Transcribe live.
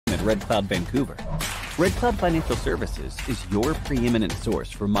Red Cloud Vancouver. Red Cloud Financial Services is your preeminent source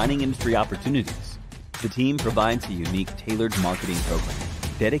for mining industry opportunities. The team provides a unique tailored marketing program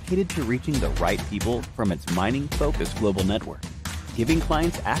dedicated to reaching the right people from its mining-focused global network, giving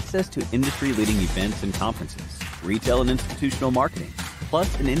clients access to industry-leading events and conferences, retail and institutional marketing,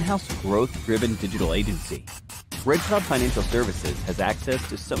 plus an in-house growth-driven digital agency. Red Cloud Financial Services has access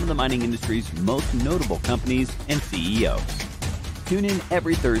to some of the mining industry's most notable companies and CEOs. Tune in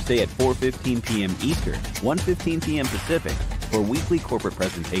every Thursday at 4:15 p.m. Eastern, 1:15 p.m. Pacific for weekly corporate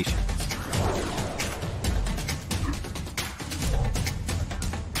presentations.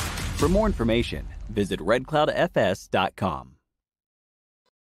 For more information, visit redcloudfs.com.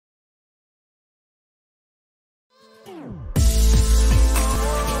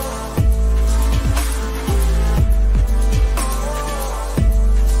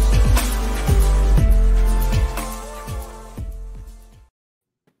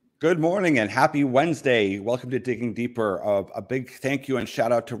 Good morning and happy Wednesday. Welcome to Digging Deeper. A big thank you and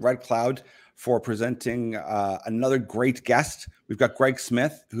shout out to Red Cloud for presenting another great guest. We've got Gregg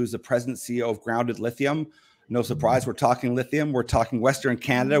Smith, who's the president CEO of Grounded Lithium. No surprise, we're talking lithium. We're talking Western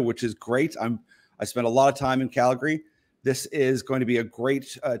Canada, which is great. I spent a lot of time in Calgary. This is going to be a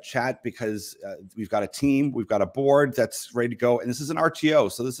great chat because we've got a team, we've got a board that's ready to go, and this is an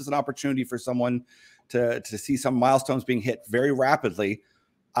RTO. So this is an opportunity for someone to see some milestones being hit very rapidly.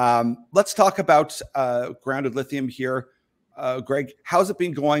 Let's talk about Grounded Lithium here. Gregg, how's it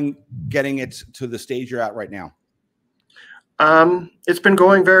been going getting it to the stage you're at right now? It's been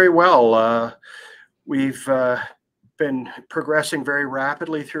going very well. We've been progressing very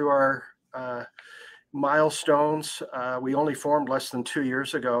rapidly through our milestones. We only formed less than 2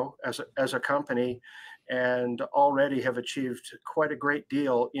 years ago as a company and already have achieved quite a great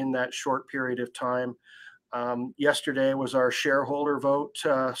deal in that short period of time. Yesterday was our shareholder vote,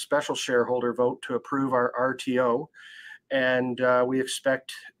 special shareholder vote to approve our RTO. And we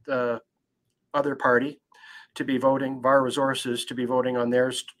expect the other party to be voting, VAR Resources, to be voting on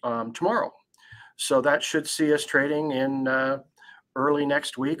theirs tomorrow. So that should see us trading in early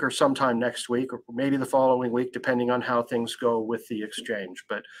next week or sometime next week, or maybe the following week, depending on how things go with the exchange.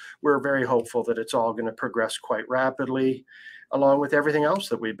 But we're very hopeful that it's all going to progress quite rapidly, along with everything else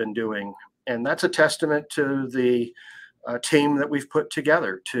that we've been doing. And that's a testament to the team that we've put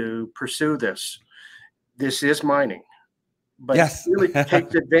together to pursue this. This is mining, but yes. It really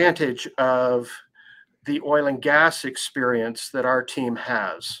takes advantage of the oil and gas experience that our team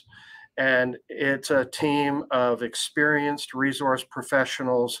has. And it's a team of experienced resource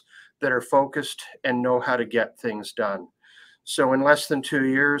professionals that are focused and know how to get things done. So in less than 2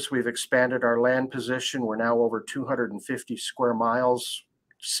 years, we've expanded our land position. We're now over 250 square miles,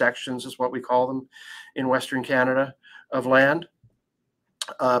 sections is what we call them in Western Canada, of land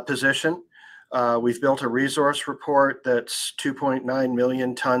position. We've built a resource report that's 2.9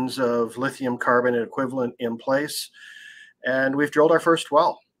 million tons of lithium carbonate equivalent in place. And we've drilled our first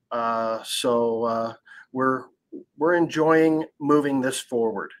well. So we're enjoying moving this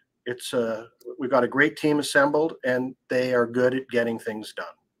forward. We've got a great team assembled and they are good at getting things done.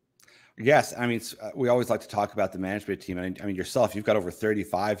 Yes, I mean, we always like to talk about the management team. And I mean, yourself, you've got over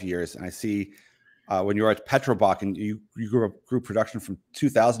 35 years. And I see when you were at Petrobach and you grew production from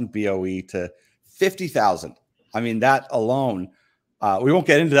 2,000 BOE to 50,000. I mean, that alone, we won't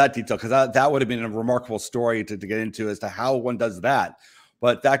get into that detail because that would have been a remarkable story to get into as to how one does that.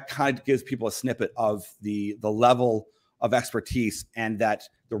 But that kind of gives people a snippet of the level of expertise and that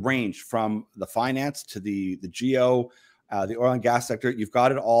the range from the finance to the geo, the oil and gas sector. You've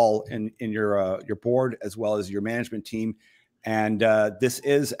got it all in your board as well as your management team. And this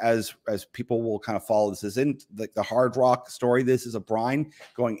is, as people will kind of follow, this isn't the hard rock story. This is a brine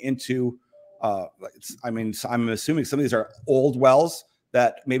going into, I mean, I'm assuming some of these are old wells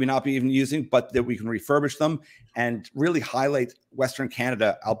that maybe not be even using, but that we can refurbish them and really highlight Western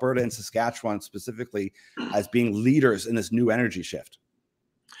Canada, Alberta and Saskatchewan specifically as being leaders in this new energy shift.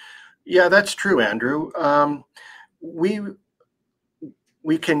 Yeah, that's true, Andrew.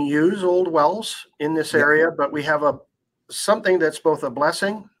 We can use old wells in this area, but we have something that's both a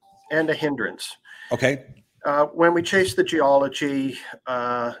blessing and a hindrance. Okay. When we chased the geology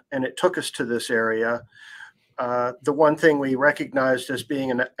and it took us to this area, the one thing we recognized as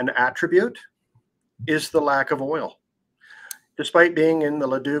being an attribute is the lack of oil. Despite being in the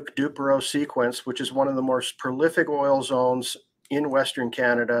Leduc-Duperow sequence, which is one of the most prolific oil zones in Western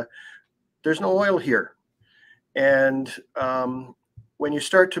Canada, there's no oil here. And when you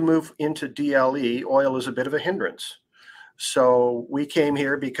start to move into DLE, oil is a bit of a hindrance. So we came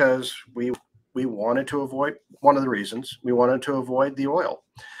here because we wanted to avoid, one of the reasons, we wanted to avoid the oil.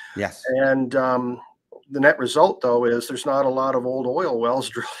 Yes. And the net result, though, is there's not a lot of old oil wells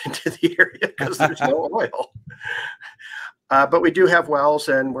drilled into the area because there's no oil. But we do have wells,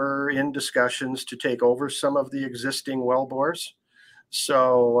 and we're in discussions to take over some of the existing well bores.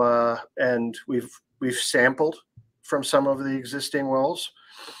 So, and we've sampled from some of the existing wells.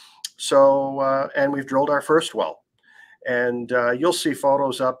 So, and we've drilled our first well. And you'll see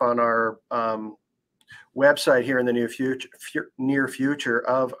photos up on our website here in the near future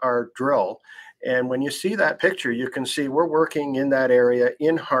of our drill. And when you see that picture, you can see we're working in that area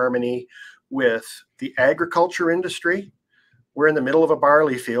in harmony with the agriculture industry. We're in the middle of a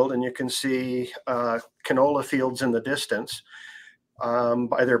barley field, and you can see canola fields in the distance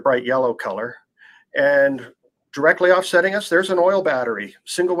by their bright yellow color. And directly offsetting us, there's an oil battery,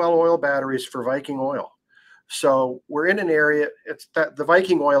 single well oil batteries for Viking oil. So we're in an area, it's that the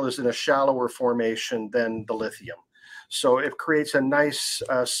Viking oil is in a shallower formation than the lithium. So it creates a nice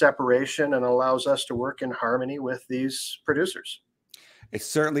separation and allows us to work in harmony with these producers. It's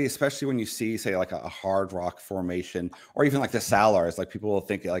certainly, especially when you see, say, like a hard rock formation, or even like the salars, like people will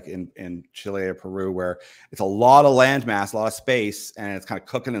think like in Chile or Peru, where it's a lot of land mass, a lot of space, and it's kind of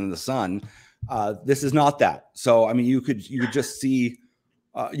cooking in the sun. This is not that. So, I mean, you could just see,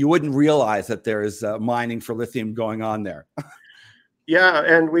 you wouldn't realize that there is mining for lithium going on there. Yeah,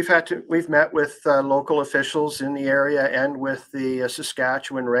 and we've met with local officials in the area and with the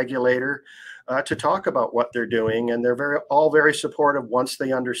Saskatchewan regulator to talk about what they're doing, and they're all very supportive once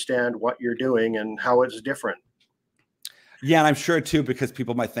they understand what you're doing and how it's different. Yeah, and I'm sure too, because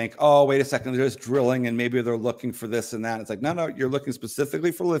people might think, oh, wait a second, they're just drilling and maybe they're looking for this and that. It's like, no, you're looking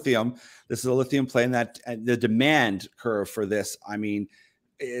specifically for lithium. This is a lithium play, and that the demand curve for this, I mean,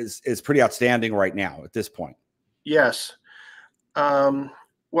 is pretty outstanding right now at this point. Yes.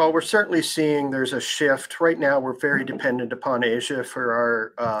 Well, we're certainly seeing there's a shift. Right now, we're very dependent upon Asia for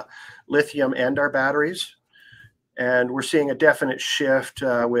our lithium and our batteries. And we're seeing a definite shift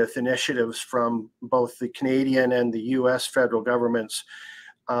with initiatives from both the Canadian and the US federal governments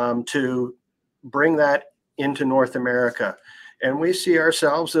to bring that into North America. And we see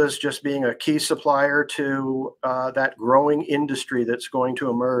ourselves as just being a key supplier to that growing industry that's going to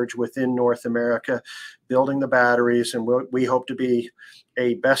emerge within North America, building the batteries. And we hope to be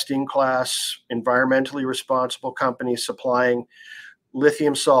a best-in-class, environmentally responsible company supplying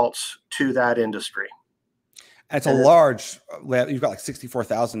lithium salts to that industry. And it's a large, you've got like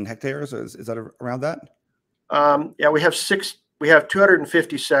 64,000 hectares. Is that around that? Yeah, we have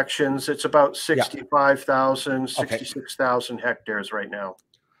 250 sections. It's about 65,000, 66,000 hectares right now.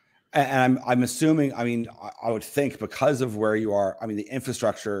 And I'm assuming, I mean, I would think because of where you are, I mean, the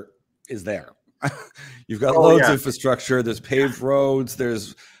infrastructure is there. You've got loads of infrastructure. There's paved roads.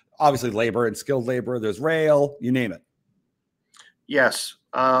 There's obviously labor and skilled labor. There's rail, you name it. Yes.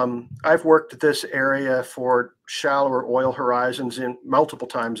 I've worked this area for shallower oil horizons multiple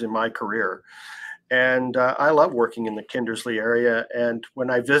times in my career. And I love working in the Kindersley area. And when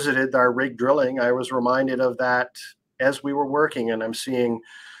I visited our rig drilling, I was reminded of that as we were working. And I'm seeing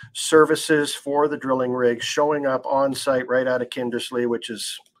services for the drilling rig showing up on site right out of Kindersley, which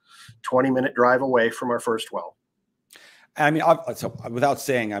is 20-minute drive away from our first well. I mean, so without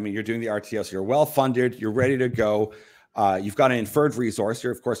saying, I mean, you're doing the RTO, so you're well funded, you're ready to go. You've got an inferred resource.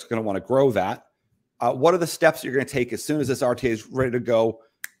 You're, of course, going to want to grow that. What are the steps you're going to take as soon as this RTA is ready to go?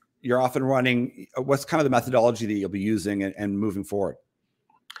 You're off and running. What's kind of the methodology that you'll be using and moving forward?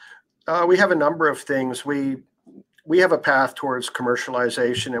 We have a number of things. We have a path towards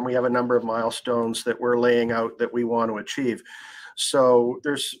commercialization, and we have a number of milestones that we're laying out that we want to achieve. So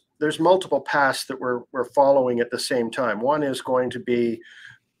there's multiple paths that we're following at the same time. One is going to be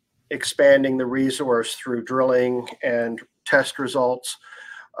expanding the resource through drilling and test results.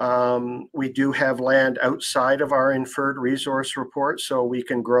 We do have land outside of our inferred resource report, so we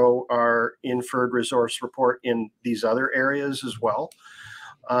can grow our inferred resource report in these other areas as well.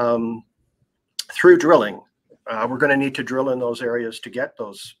 Through drilling, we're going to need to drill in those areas to get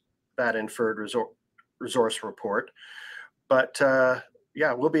that inferred resource report. But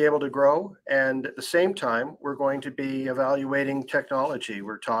yeah, we'll be able to grow. And at the same time, we're going to be evaluating technology.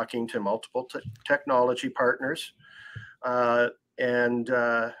 We're talking to multiple technology partners. And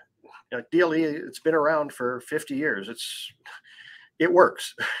DLE, it's been around for 50 years. It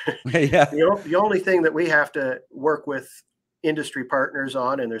works. Yeah. The only thing that we have to work with industry partners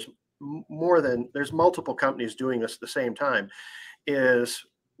on, and there's multiple companies doing this at the same time, is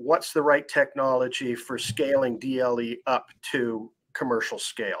what's the right technology for scaling DLE up to commercial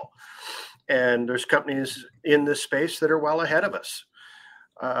scale. And there's companies in this space that are well ahead of us.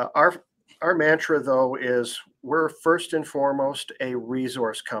 our mantra, though, is we're first and foremost a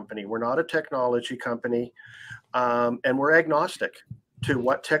resource company. We're not a technology company, and we're agnostic to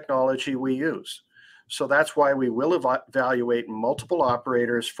what technology we use. So that's why we will evaluate multiple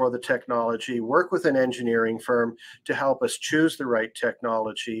operators for the technology, work with an engineering firm to help us choose the right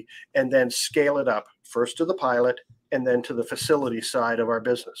technology, and then scale it up first to the pilot and then to the facility side of our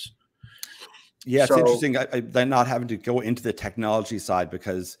business. Yeah, it's interesting then not having to go into the technology side,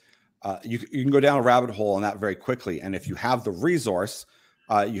 because you can go down a rabbit hole on that very quickly. And if you have the resource,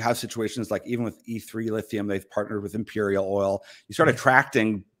 you have situations like even with E3 Lithium, they've partnered with Imperial Oil. You start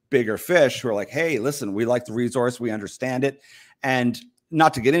attracting bigger fish who are like, hey, listen, we like the resource, we understand it. And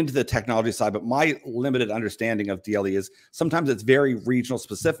not to get into the technology side, but my limited understanding of DLE is sometimes it's very regional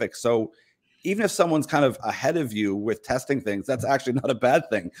specific. So even if someone's kind of ahead of you with testing things, that's actually not a bad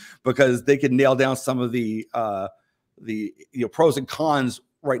thing, because they can nail down some of the pros and cons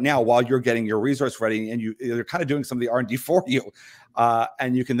right now while you're getting your resource ready, and you're kind of doing some of the R&D for you.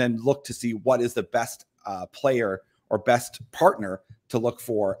 And you can then look to see what is the best player or best partner to look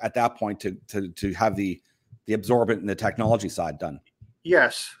for at that point to have the absorbent and the technology side done.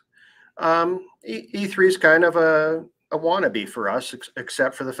 Yes. E3 is kind of a wannabe for us,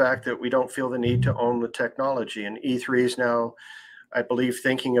 except for the fact that we don't feel the need to own the technology. And E3 is now, I believe,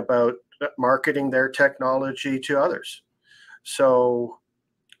 thinking about marketing their technology to others. So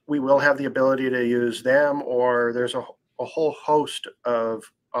we will have the ability to use them, or there's a whole host of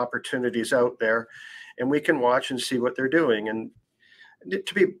opportunities out there, and we can watch and see what they're doing. And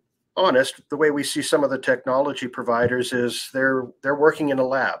to be honest, the way we see some of the technology providers is they're working in a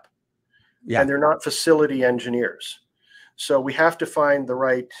lab, and they're not facility engineers. So we have to find the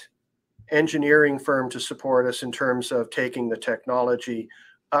right engineering firm to support us in terms of taking the technology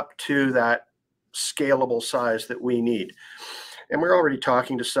up to that scalable size that we need. And we're already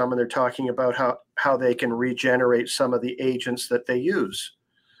talking to some, and they're talking about how they can regenerate some of the agents that they use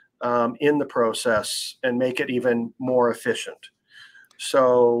in the process and make it even more efficient.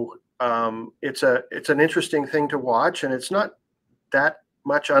 So it's an interesting thing to watch, and it's not that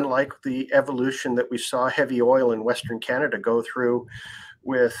much unlike the evolution that we saw heavy oil in Western Canada go through.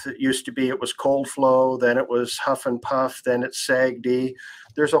 With, it used to be, it was cold flow, then it was huff and puff, then it's SAGD.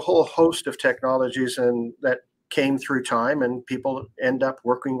 There's a whole host of technologies and that came through time, and people end up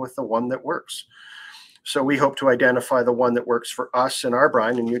working with the one that works. So we hope to identify the one that works for us and our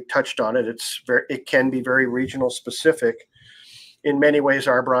brine. And you touched on it. It can be very regional specific. In many ways,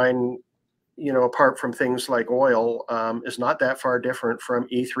 our brine, apart from things like oil, is not that far different from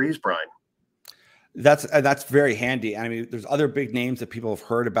E3's brine. That's very handy. I mean, there's other big names that people have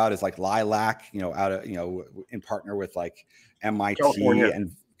heard about, is like Lilac, in partner with like MIT California.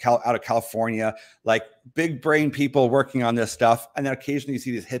 and out of California, like big brain people working on this stuff. And then occasionally you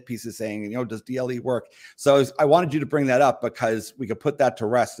see these hit pieces saying, does DLE work? So I wanted you to bring that up because we could put that to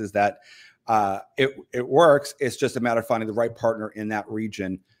rest, is that it works. It's just a matter of finding the right partner in that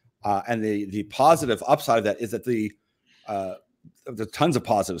region. And the positive upside of that is that the tons of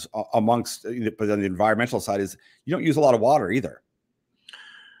positives amongst, but on the environmental side is you don't use a lot of water either.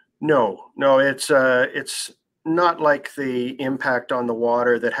 No, it's not like the impact on the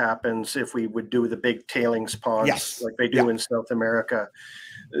water that happens if we would do the big tailings ponds like they do in South America.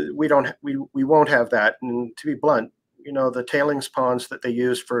 We won't have that. And to be blunt, the tailings ponds that they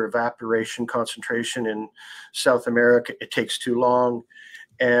use for evaporation concentration in South America, it takes too long,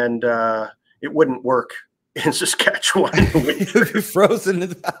 and it wouldn't work in Saskatchewan. It would be frozen.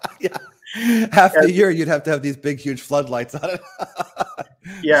 Half the year you'd have to have these big, huge floodlights on it.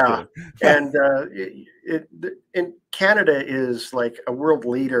 And in Canada is like a world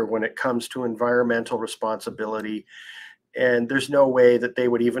leader when it comes to environmental responsibility, and there's no way that they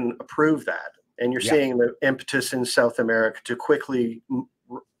would even approve that. And you're seeing the impetus in South America to quickly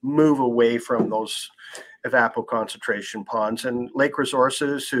move away from those evapo-concentration ponds. And Lake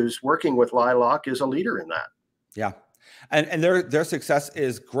Resources, who's working with Lilac, is a leader in that. Yeah. And their success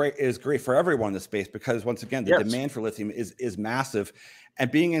is great for everyone in the space, because once again, the demand for lithium is massive. And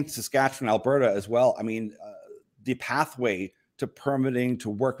being in Saskatchewan, Alberta as well, I mean, the pathway to permitting, to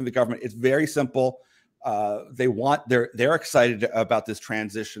work with the government, it's very simple. They're excited about this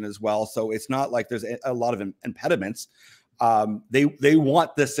transition as well. So it's not like there's a lot of impediments. They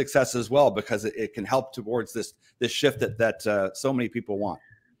want this success as well, because it can help towards this shift that so many people want.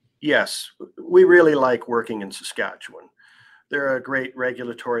 Yes, we really like working in Saskatchewan. They're a great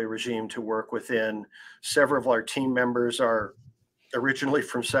regulatory regime to work within. Several of our team members are originally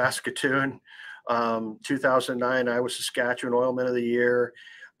from Saskatoon. 2009, I was Saskatchewan Oilman of the Year.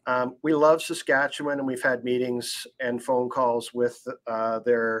 We love Saskatchewan, and we've had meetings and phone calls with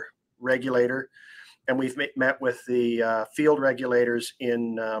their regulator, and we've met with the field regulators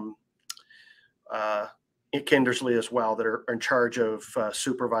in Kindersley as well, that are in charge of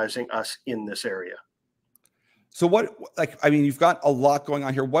supervising us in this area. So what, like, I mean, you've got a lot going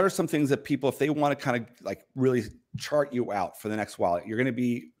on here. What are some things that people, if they want to kind of like really chart you out for the next while, you're going to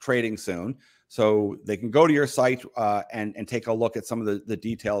be trading soon, so they can go to your site and take a look at some of the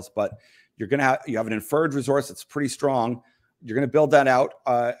details, but you have an inferred resource that's pretty strong. You're going to build that out.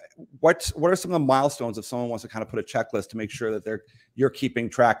 What are some of the milestones if someone wants to kind of put a checklist to make sure that you're keeping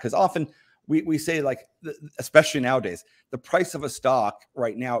track? Because often we say, like, especially nowadays, the price of a stock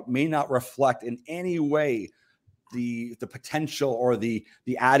right now may not reflect in any way the potential or the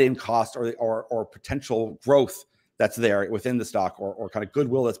add-in cost or potential growth that's there within the stock, or kind of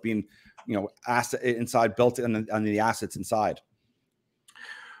goodwill that's being, asset inside, built in on the assets inside.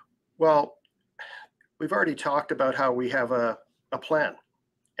 Well, we've already talked about how we have a plan,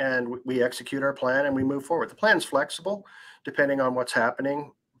 and we execute our plan and we move forward. The plan's flexible depending on what's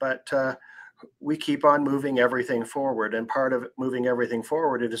happening, but we keep on moving everything forward. And part of moving everything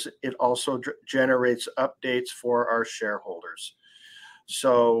forward is it also generates updates for our shareholders.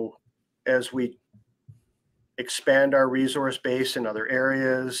 So as we expand our resource base in other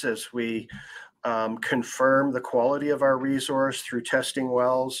areas, as we confirm the quality of our resource through testing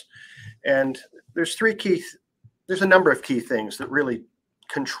wells, and there's a number of key things that really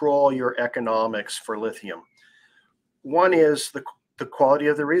control your economics for lithium. One is the quality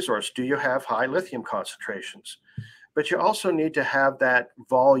of the resource. Do you have high lithium concentrations? But you also need to have that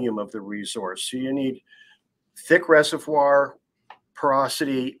volume of the resource. So you need thick reservoir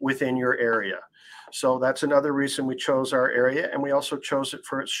porosity within your area. So that's another reason we chose our area, and we also chose it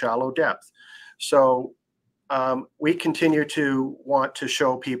for its shallow depth. So we continue to want to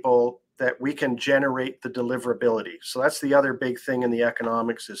show people that we can generate the deliverability. So that's the other big thing in the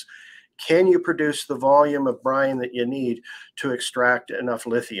economics is, can you produce the volume of brine that you need to extract enough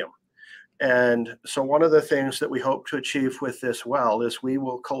lithium? And so one of the things that we hope to achieve with this well is we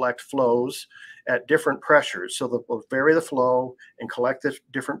will collect flows at different pressures. So that we'll vary the flow and collect the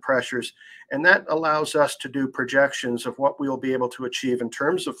different pressures. And that allows us to do projections of what we will be able to achieve in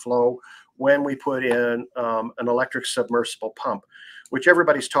terms of flow when we put in an electric submersible pump, which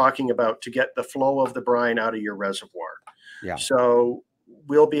everybody's talking about to get the flow of the brine out of your reservoir. Yeah. So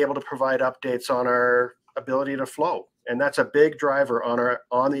we'll be able to provide updates on our ability to flow. And that's a big driver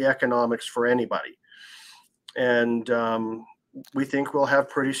on the economics for anybody. And we think we'll have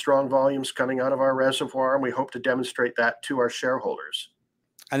pretty strong volumes coming out of our reservoir, and we hope to demonstrate that to our shareholders.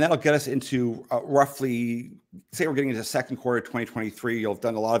 And that'll get us into roughly, say we're getting into second quarter 2023. You'll have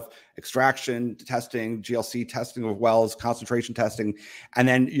done a lot of extraction testing, GLC testing of wells, concentration testing, and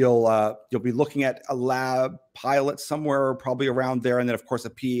then you'll be looking at a lab pilot somewhere probably around there, and then of course a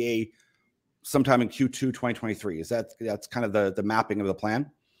PEA sometime in Q2 2023. That's kind of the mapping of the plan?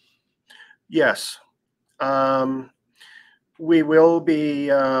 Yes. We will be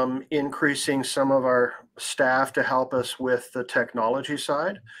increasing some of our staff to help us with the technology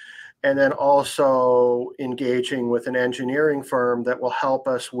side, and then also engaging with an engineering firm that will help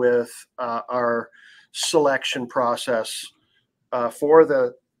us with our selection process for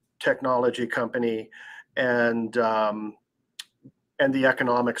the technology company and the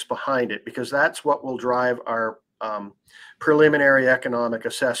economics behind it, because that's what will drive our preliminary economic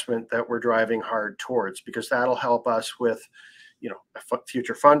assessment that we're driving hard towards, because that'll help us with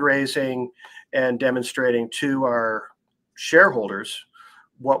future fundraising and demonstrating to our shareholders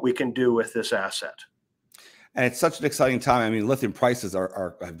what we can do with this asset. And it's such an exciting time. I mean, lithium prices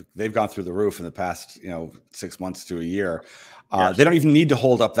they've gone through the roof in the past 6 months to a year. Yes. They don't even need to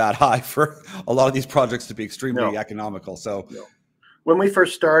hold up that high for a lot of these projects to be extremely economical. So when we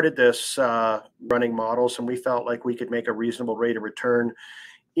first started this running models, and we felt like we could make a reasonable rate of return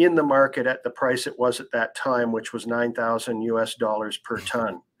in the market at the price it was at that time, which was $9,000 US per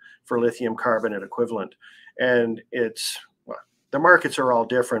ton for lithium carbonate equivalent. And the markets are all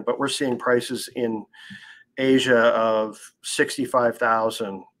different, but we're seeing prices in Asia of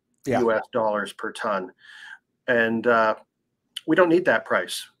 $65,000 US per ton. And we don't need that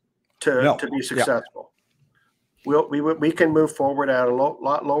price to be successful. We can move forward at a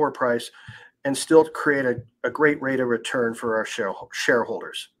lot lower price and still create a great rate of return for our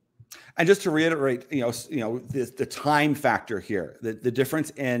shareholders. And just to reiterate, the time factor here, the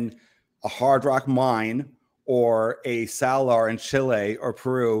difference in a hard rock mine or a salar in Chile or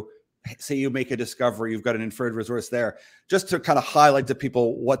Peru, say you make a discovery, you've got an inferred resource there, just to kind of highlight to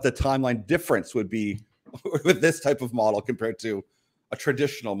people what the timeline difference would be with this type of model compared to a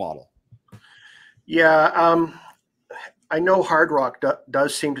traditional model. Yeah. I know hard rock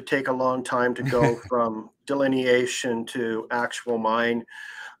does seem to take a long time to go from delineation to actual mine.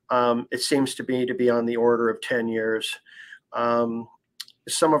 It seems to be on the order of 10 years.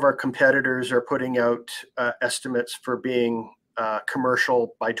 Some of our competitors are putting out estimates for being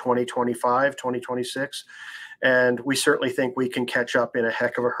commercial by 2025, 2026. And we certainly think we can catch up in a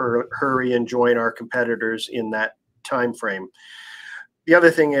heck of a hurry and join our competitors in that time frame. The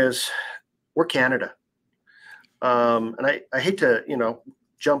other thing is we're Canada. And I hate to,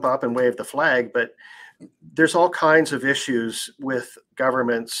 jump up and wave the flag, but there's all kinds of issues with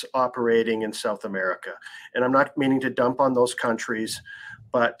governments operating in South America. And I'm not meaning to dump on those countries,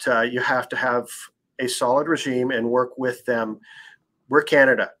 but you have to have a solid regime and work with them. We're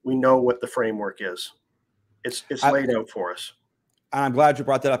Canada. We know what the framework is. It's laid out for us. I'm glad you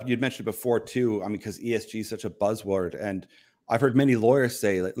brought that up. You'd mentioned it before too. I mean, because ESG is such a buzzword, and I've heard many lawyers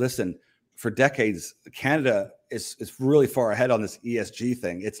say, like, listen, for decades, Canada is really far ahead on this ESG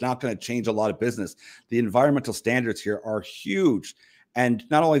thing. It's not going to change a lot of business. The environmental standards here are huge. And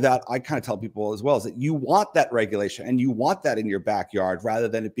not only that, I kind of tell people as well is that you want that regulation and you want that in your backyard rather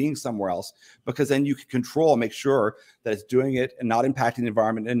than it being somewhere else, because then you can control, make sure that it's doing it and not impacting the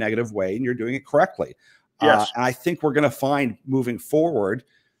environment in a negative way, and you're doing it correctly. Yes. And I think we're going to find moving forward,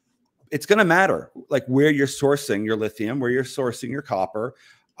 it's going to matter like where you're sourcing your lithium, where you're sourcing your copper,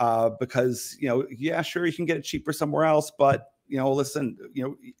 because, yeah, sure, you can get it cheaper somewhere else, but, listen,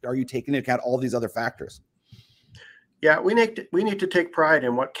 are you taking into account all these other factors? Yeah, we need to take pride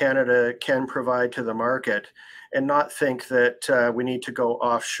in what Canada can provide to the market and not think that we need to go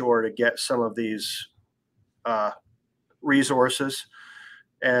offshore to get some of these resources.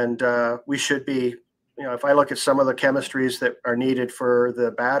 And we should be, if I look at some of the chemistries that are needed for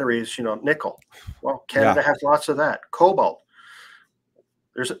the batteries, nickel, well, Canada has lots of that. Cobalt.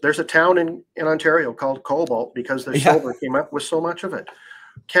 There's a town in Ontario called Cobalt because the silver came up with so much of it.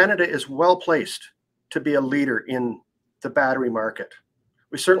 Canada is well placed to be a leader in the battery market.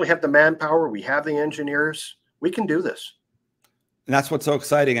 We certainly have the manpower. We have the engineers. We can do this. And that's what's so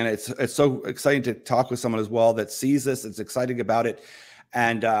exciting. And it's so exciting to talk with someone as well that sees this, it's exciting about it,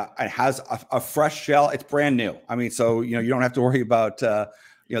 and it has a fresh shell. It's brand new. I mean, so, you don't have to worry about, the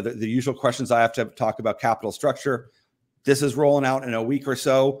usual questions I have to talk about capital structure. This is rolling out in a week or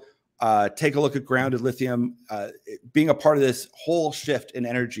so. Take a look at Grounded Lithium. Being a part of this whole shift in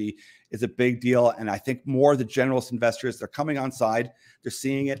energy is a big deal. And I think more of the generalist investors, they're coming on side. They're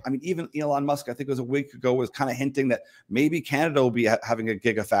seeing it. I mean, even Elon Musk, I think it was a week ago, was kind of hinting that maybe Canada will be having a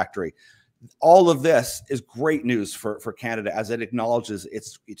gigafactory. All of this is great news for Canada as it acknowledges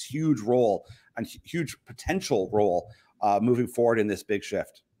its huge role and huge potential role moving forward in this big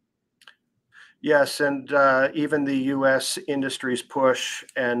shift. Yes, and even the U.S. industries push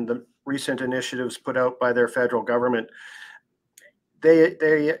and the recent initiatives put out by their federal government,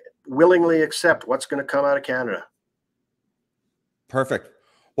 they willingly accept what's going to come out of Canada. Perfect.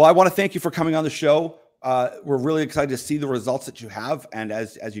 Well, I want to thank you for coming on the show. We're really excited to see the results that you have, and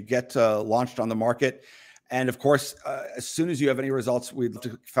as you get launched on the market. And of course, as soon as you have any results, we'd love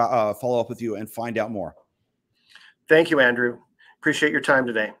to follow up with you and find out more. Thank you, Andrew. Appreciate your time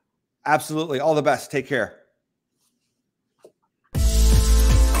today. Absolutely. All the best. Take care.